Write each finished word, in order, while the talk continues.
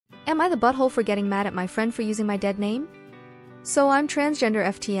Am I the butthole for getting mad at my friend for using my dead name? So I'm transgender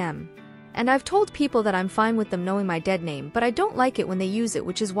FTM. And I've told people that I'm fine with them knowing my dead name, but I don't like it when they use it,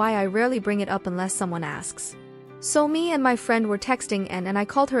 which is why I rarely bring it up unless someone asks. So me and my friend were texting and I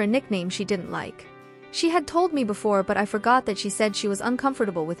called her a nickname she didn't like. She had told me before, but I forgot that she said she was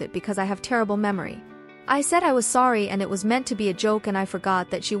uncomfortable with it because I have terrible memory. I said I was sorry and it was meant to be a joke, and I forgot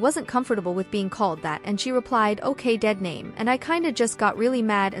that she wasn't comfortable with being called that, and she replied, "Okay, dead name," and I kinda just got really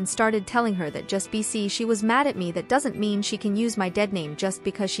mad and started telling her that just BC she was mad at me, that doesn't mean she can use my dead name just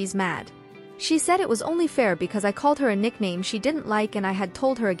because she's mad. She said it was only fair because I called her a nickname she didn't like, and I had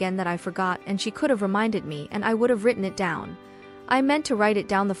told her again that I forgot and she could have reminded me and I would have written it down. I meant to write it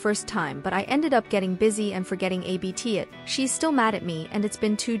down the first time, but I ended up getting busy and forgetting ABT it. She's still mad at me and it's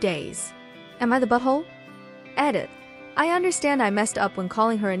been 2 days. Am I the butthole? Edit. I understand I messed up when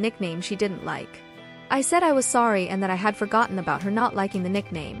calling her a nickname she didn't like. I said I was sorry and that I had forgotten about her not liking the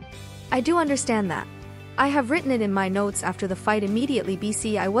nickname. I do understand that. I have written it in my notes after the fight immediately.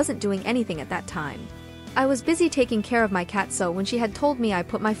 BC I wasn't doing anything at that time. I was busy taking care of my cat, so when she had told me I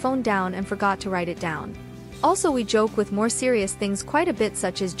put my phone down and forgot to write it down. Also, we joke with more serious things quite a bit,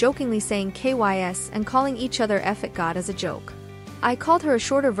 such as jokingly saying KYS and calling each other F it God as a joke. I called her a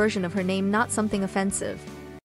shorter version of her name, not something offensive.